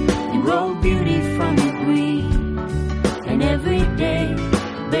and grow beauty from the green. And every day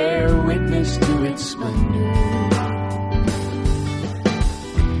bear witness to its splendor.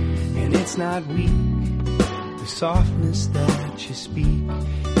 And it's not weak, the softness that you speak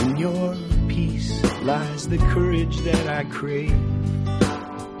in your peace lies the courage that I crave.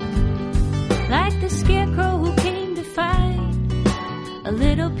 Like the scarecrow who came to find a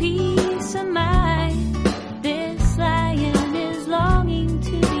little peace of mind. This lion is longing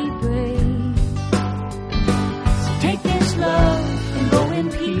to be brave. So take this love and go in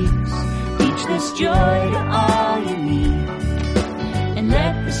peace. Teach this joy to all you need. And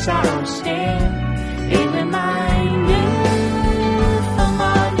let the sorrow stand a reminder. From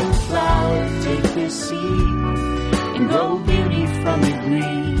our new flower, take this seed and grow beauty from the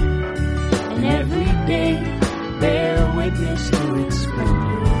green. And every day bear witness to its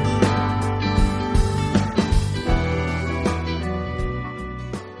splendor.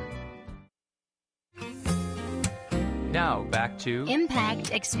 Now back to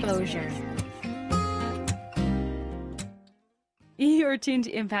Impact Exposure. You're tuned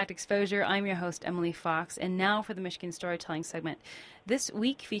to Impact Exposure. I'm your host, Emily Fox, and now for the Michigan Storytelling segment. This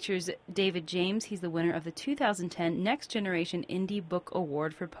week features David James. He's the winner of the 2010 Next Generation Indie Book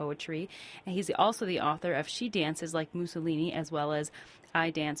Award for Poetry, and he's also the author of She Dances Like Mussolini, as well as I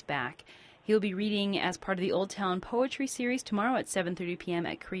Dance Back. He'll be reading as part of the Old Town Poetry Series tomorrow at 7:30 p.m.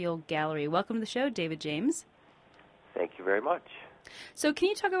 at Creole Gallery. Welcome to the show, David James. Thank you very much. So can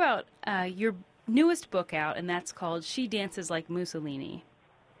you talk about your newest book out, and that's called She Dances Like Mussolini?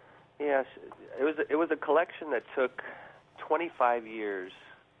 Yes, it was a collection that took 25 years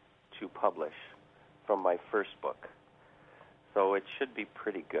to publish from my first book. So it should be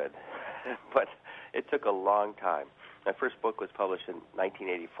pretty good. But it took a long time. My first book was published in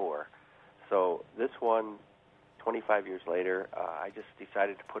 1984. So this one, 25 years later, I just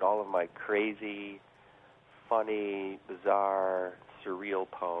decided to put all of my crazy, funny, bizarre, surreal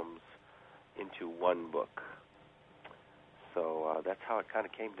poems into one book. So that's how it kind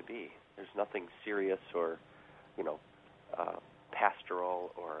of came to be. There's nothing serious or,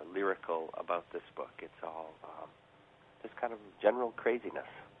 pastoral or lyrical about this book. It's all just kind of general craziness.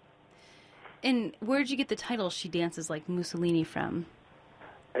 And where did you get the title She Dances Like Mussolini from?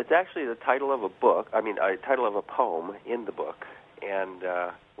 It's actually the title of a book, a title of a poem in the book, and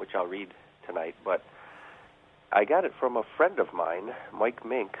which I'll read tonight, but I got it from a friend of mine, Mike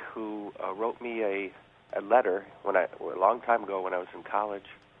Mink, who wrote me a letter a long time ago when I was in college.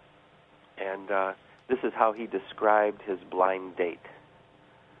 And this is how he described his blind date.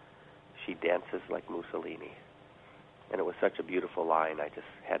 She dances like Mussolini. And it was such a beautiful line, I just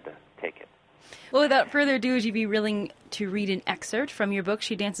had to take it. Well, without further ado, would you be willing to read an excerpt from your book,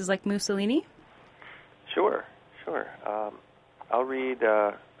 She Dances Like Mussolini? Sure. I'll read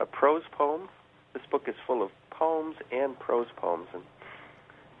a prose poem. This book is full of poems and prose poems, and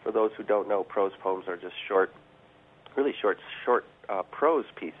for those who don't know, prose poems are just really short prose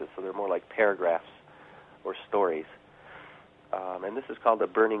pieces, so they're more like paragraphs or stories. And this is called A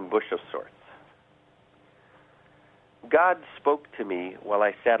Burning Bush of Sorts. God spoke to me while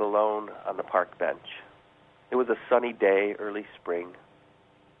I sat alone on the park bench. It was a sunny day, early spring.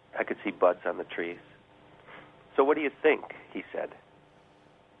 I could see buds on the trees. So what do you think, he said.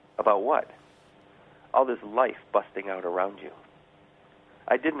 About what? All this life busting out around you.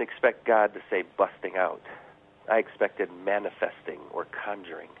 I didn't expect God to say busting out. I expected manifesting or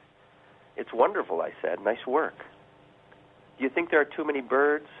conjuring. It's wonderful, I said. Nice work. Do you think there are too many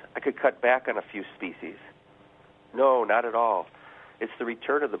birds? I could cut back on a few species. No, not at all. It's the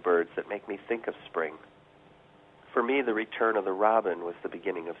return of the birds that make me think of spring. For me, the return of the robin was the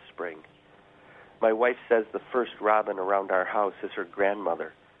beginning of spring. My wife says the first robin around our house is her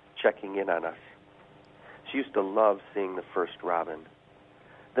grandmother checking in on us. She used to love seeing the first robin.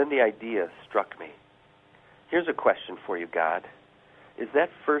 Then the idea struck me. Here's a question for you, God. Is that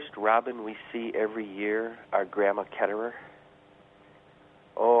first robin we see every year our Grandma Ketterer?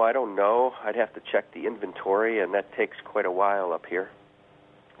 Oh, I don't know. I'd have to check the inventory, and that takes quite a while up here.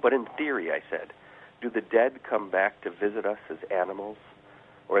 But in theory, I said, do the dead come back to visit us as animals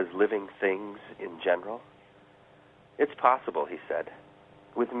or as living things in general? It's possible, he said.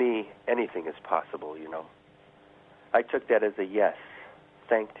 With me, anything is possible, you know. I took that as a yes,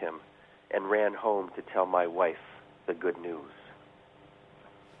 thanked him, and ran home to tell my wife the good news.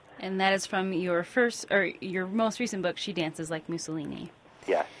 And that is from your most recent book, She Dances Like Mussolini.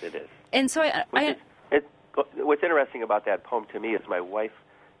 Yes, it is. And so what's interesting about that poem to me is my wife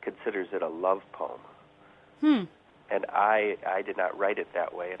considers it a love poem. And I did not write it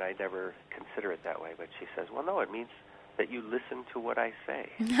that way, and I never consider it that way. But she says, well, no, it means that you listen to what I say.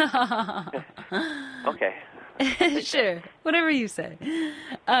 Okay. Sure, whatever you say.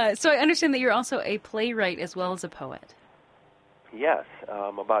 So I understand that you're also a playwright as well as a poet. Yes.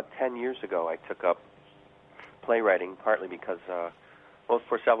 About 10 years ago, I took up playwriting, partly because Well,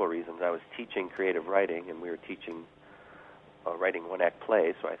 for several reasons. I was teaching creative writing, and we were teaching writing one-act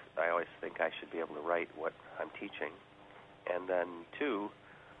plays, so I always think I should be able to write what I'm teaching. And then, two,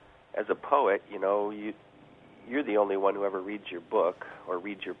 as a poet, you know, you're the only one who ever reads your book or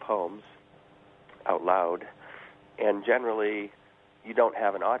reads your poems out loud, and generally you don't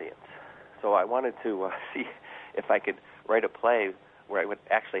have an audience. So I wanted to see if I could write a play where I would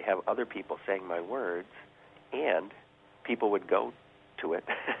actually have other people saying my words, and people would go to it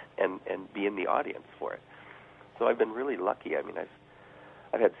and be in the audience for it. So I've been really lucky. I mean,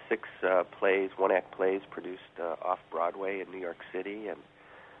 I've had 6 plays, one-act plays produced off-Broadway in New York City, and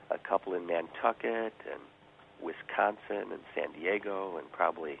a couple in Nantucket and Wisconsin and San Diego, and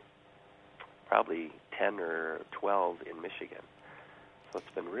probably 10 or 12 in Michigan. So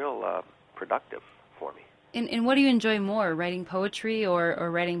it's been real productive for me. And what do you enjoy more, writing poetry or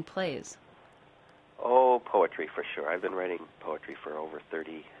writing plays? Oh, poetry for sure. I've been writing poetry for over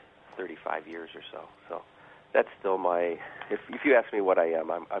 35 years or so. So that's still my. If you ask me what I am,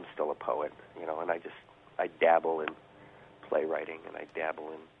 I'm still a poet, you know. And I dabble in playwriting, and I dabble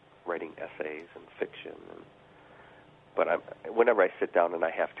in writing essays and fiction. But whenever I sit down and I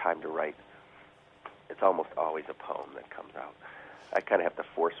have time to write, it's almost always a poem that comes out. I kind of have to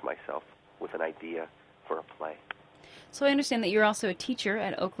force myself with an idea for a play. So I understand that you're also a teacher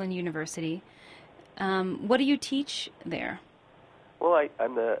at Oakland University. What do you teach there? Well, right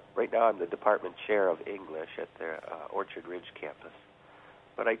now I'm the department chair of English at the Orchard Ridge campus.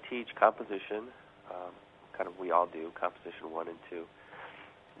 But I teach composition, kind of we all do, composition 1 and 2.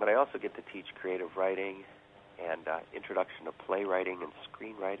 But I also get to teach creative writing and introduction to playwriting and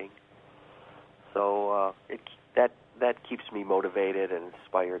screenwriting. So that keeps me motivated and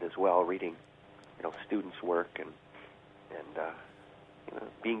inspired as well, reading, you know, students' work and you know,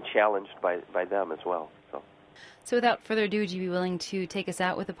 being challenged by them as well. So without further ado, would you be willing to take us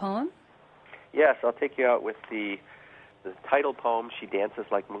out with a poem? Yes, I'll take you out with the title poem, She Dances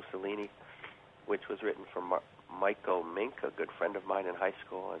Like Mussolini, which was written for Michael Mink, a good friend of mine in high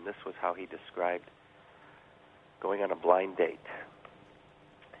school, and this was how he described going on a blind date.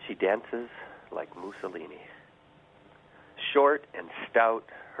 She dances like Mussolini. Short and stout,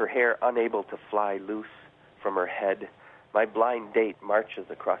 her hair unable to fly loose from her head, my blind date marches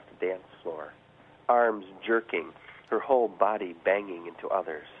across the dance floor, arms jerking, her whole body banging into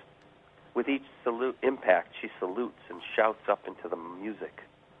others. With each impact, she salutes and shouts up into the music.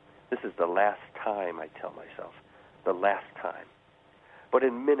 This is the last time, I tell myself, the last time. But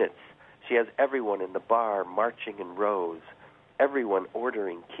in minutes, she has everyone in the bar marching in rows, everyone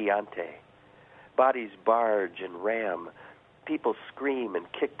ordering Chianti. Bodies barge and ram. People scream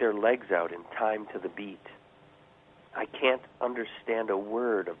and kick their legs out in time to the beat. I can't understand a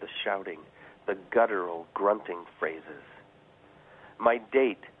word of the shouting, the guttural, grunting phrases. My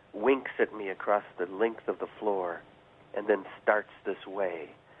date winks at me across the length of the floor and then starts this way,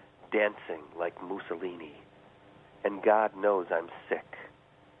 dancing like Mussolini. And God knows I'm sick.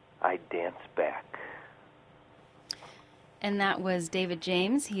 I dance back. And that was David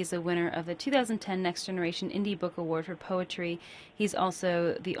James. He's a winner of the 2010 Next Generation Indie Book Award for Poetry. He's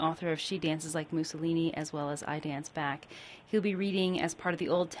also the author of She Dances Like Mussolini, as well as I Dance Back. He'll be reading as part of the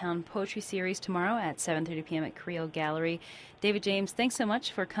Old Town Poetry Series tomorrow at 7:30 p.m. at Creel Gallery. David James, thanks so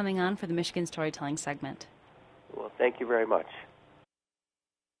much for coming on for the Michigan Storytelling segment. Well, thank you very much.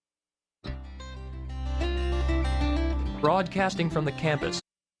 Broadcasting from the campus.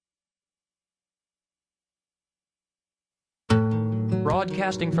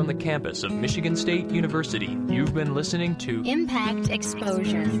 Broadcasting from the campus of Michigan State University, you've been listening to Impact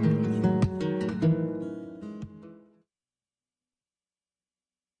Exposure.